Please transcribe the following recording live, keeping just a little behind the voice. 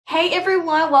Hey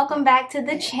everyone, welcome back to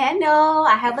the channel.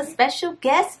 I have a special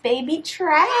guest, baby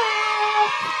Trav.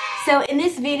 So in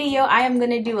this video, I am going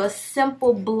to do a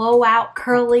simple blowout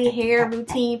curly hair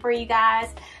routine for you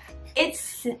guys.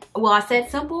 Well, I said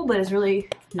simple, but it's really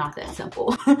not that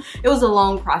simple. It was a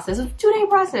long process. It was a 2-day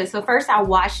process. So first I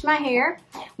washed my hair,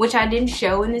 which I didn't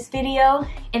show in this video.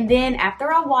 And then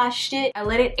after I washed it, I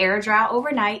let it air dry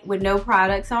overnight with no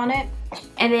products on it.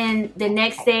 And then the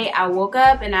next day I woke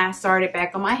up and I started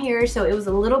back on my hair. So it was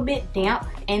a little bit damp,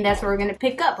 and that's what we're gonna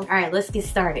pick up. All right, let's get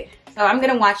started. So I'm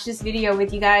gonna watch this video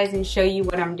with you guys and show you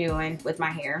what I'm doing with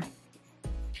my hair.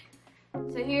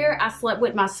 So here I slept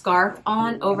with my scarf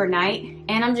on overnight,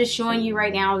 and I'm just showing you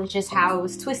right now just how it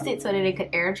was twisted so that it could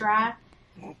air dry.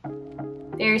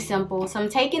 Very simple. So I'm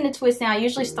taking the twist now. I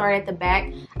usually start at the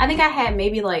back. I think I had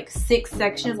maybe like 6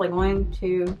 sections, like 1,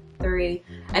 2, 3,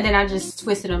 and then I just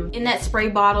twisted them in that spray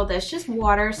bottle that's just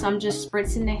water. So I'm just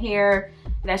spritzing the hair.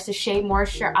 That's the Shea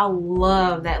moisture. I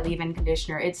love that leave-in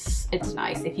conditioner. It's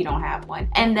nice if you don't have one.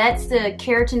 And that's the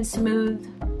Keratin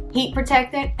Smooth Heat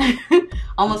Protectant.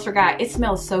 Almost forgot. It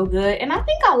smells so good, and I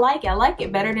think I like it. I like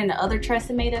it better than the other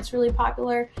TRESemmé that's really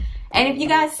popular. And if you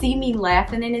guys see me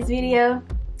laughing in this video,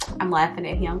 I'm laughing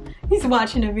at him. He's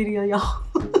watching the video, y'all.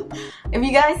 If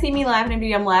you guys see me laughing in the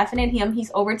video, I'm laughing at him.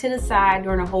 He's over to the side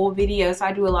during the whole video, so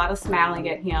I do a lot of smiling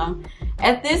at him.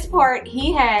 At this part,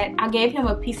 I gave him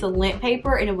a piece of lint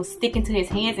paper, and it was sticking to his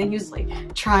hands, and he was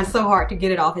like trying so hard to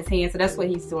get it off his hands. So that's what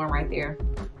he's doing right there.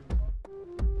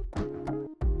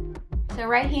 So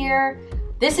right here,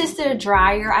 this is the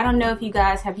dryer. I don't know if you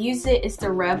guys have used it. It's the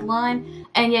Revlon.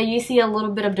 And yeah, you see a little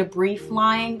bit of debris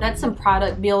flying. That's some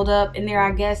product buildup in there,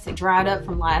 I guess. It dried up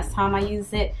from last time I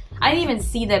used it. I didn't even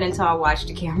see that until I watched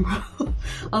the camera.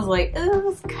 I was like,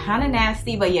 oh, it's kind of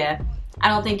nasty. But yeah, I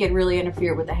don't think it really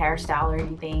interfered with the hairstyle or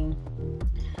anything.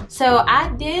 So I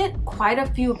did quite a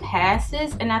few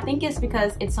passes, and I think it's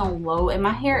because it's on low and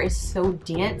my hair is so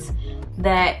dense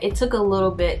that it took a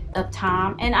little bit of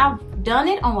time. And I've done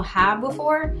it on high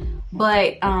before,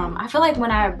 but I feel like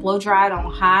when I blow dry it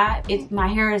on high, my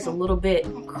hair is a little bit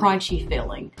crunchy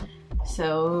feeling.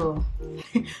 So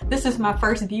this is my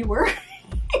first viewer.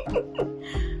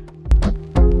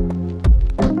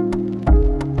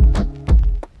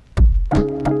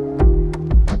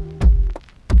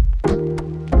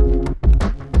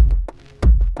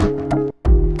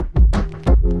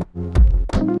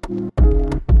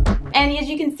 And as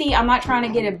you can see, I'm not trying to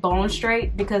get it bone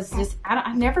straight because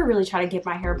I never really try to get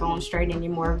my hair bone straight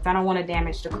anymore because I don't want to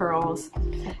damage the curls.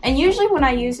 And usually when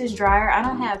I use this dryer, I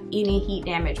don't have any heat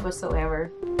damage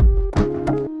whatsoever.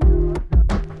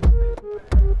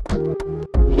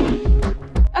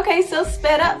 Okay, so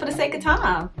sped up for the sake of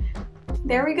time.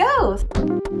 There we go.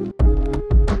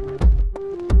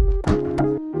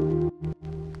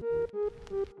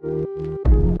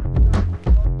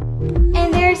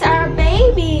 And there's our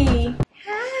baby.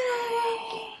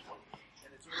 Hi.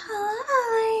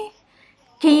 Hi.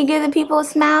 Can you give the people a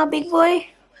smile, big boy?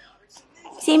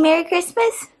 Say Merry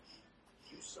Christmas.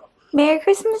 Merry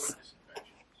Christmas.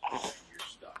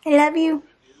 I love you.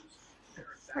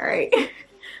 All right.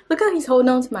 Look how he's holding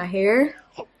on to my hair.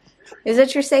 Is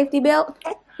that your safety belt?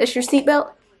 That's your seat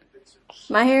belt?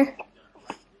 My hair?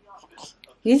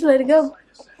 You need to let it go.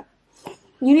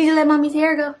 You need to let mommy's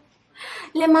hair go.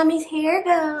 Let mommy's hair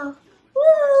go.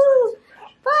 Woo!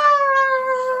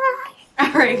 Bye!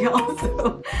 Alright, y'all.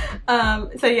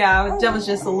 So yeah, that was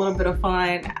just a little bit of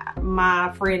fun.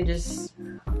 My friend just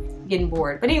getting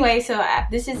bored. But anyway, so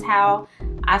this is how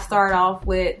I start off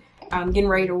with getting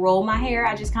ready to roll my hair.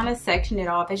 I just kind of section it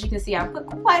off. As you can see, I put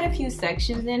quite a few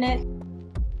sections in it.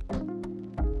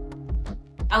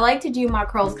 I like to do my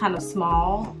curls kind of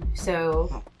small,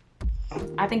 so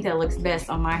I think that looks best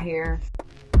on my hair.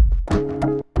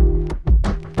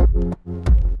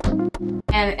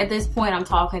 And at this point, I'm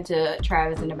talking to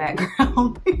Travis in the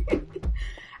background.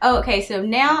 Oh, okay, so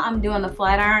now I'm doing the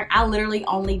flat iron. I literally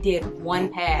only did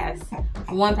one pass.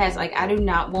 Like, I do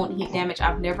not want heat damage.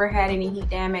 I've never had any heat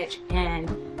damage,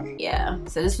 and yeah,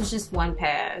 so this was just one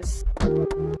pass.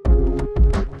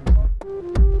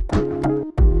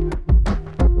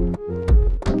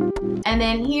 And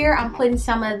then here I'm putting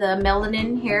some of the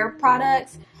Melanin hair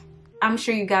products. I'm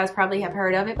sure you guys probably have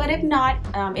heard of it, but if not,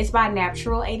 it's by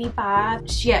Natural 85.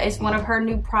 Yeah, it's one of her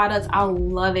new products. I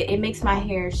love it. It makes my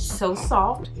hair so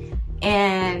soft,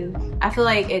 and I feel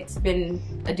like it's been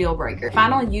a deal breaker. If I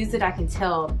don't use it, I can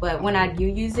tell, but when I do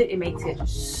use it, it makes it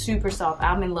super soft.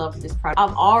 I'm in love with this product.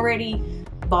 I've already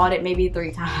bought it maybe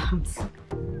 3 times.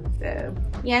 So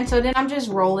yeah, and so then I'm just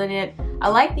rolling it. I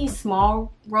like these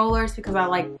small rollers because I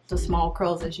like the small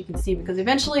curls, as you can see, because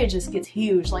eventually it just gets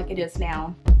huge like it is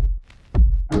now.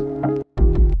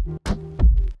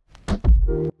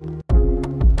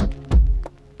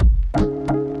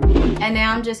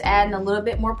 now I'm just adding a little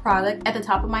bit more product at the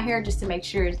top of my hair just to make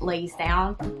sure it lays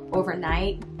down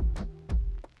overnight.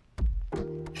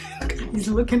 He's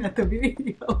looking at the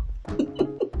video.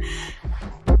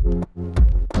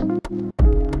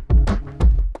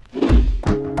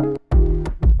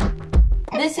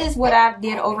 This is what I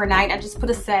did overnight. I just put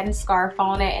a satin scarf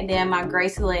on it and then my gray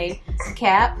Soleil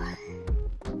cap.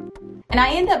 And I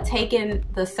ended up taking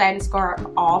the satin scarf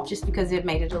off just because it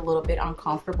made it a little bit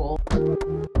uncomfortable.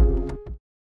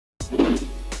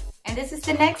 And this is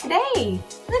the next day.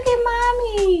 Look at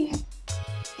mommy.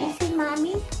 This is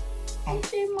mommy.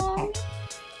 This is mommy.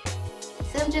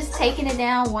 So I'm just taking it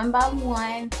down one by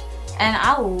one. And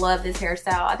I love this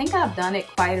hairstyle. I think I've done it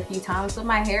quite a few times, but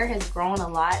my hair has grown a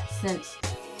lot since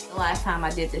the last time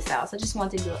I did this out. So I just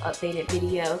wanted to do an updated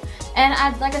video. And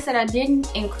like I said, I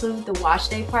didn't include the wash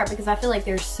day part because I feel like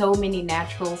there's so many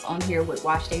naturals on here with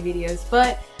wash day videos.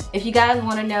 But if you guys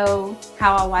want to know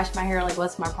how I wash my hair, like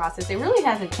what's my process, it really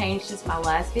hasn't changed since my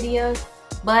last video.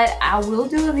 But I will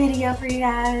do a video for you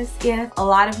guys if a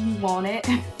lot of you want it.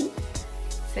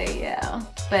 So yeah,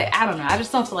 but I don't know, I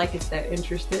just don't feel like it's that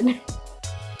interesting.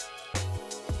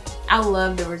 I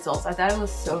love the results. I thought it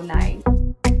was so nice.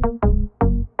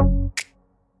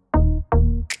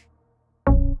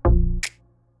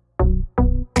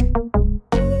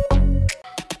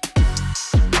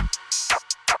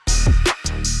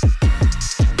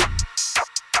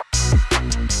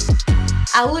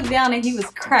 I looked down and he was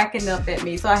cracking up at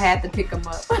me, so I had to pick him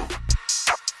up.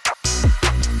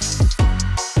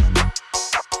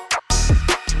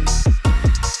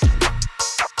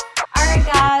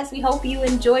 We hope you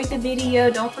enjoyed the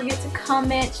video. Don't forget to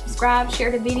comment, subscribe,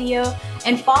 share the video,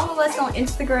 and follow us on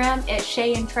Instagram at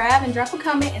Shay and Trav, and drop a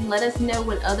comment and let us know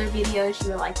what other videos you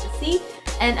would like to see.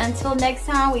 And until next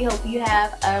time, we hope you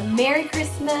have a Merry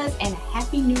Christmas and a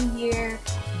Happy New Year.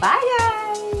 Bye guys!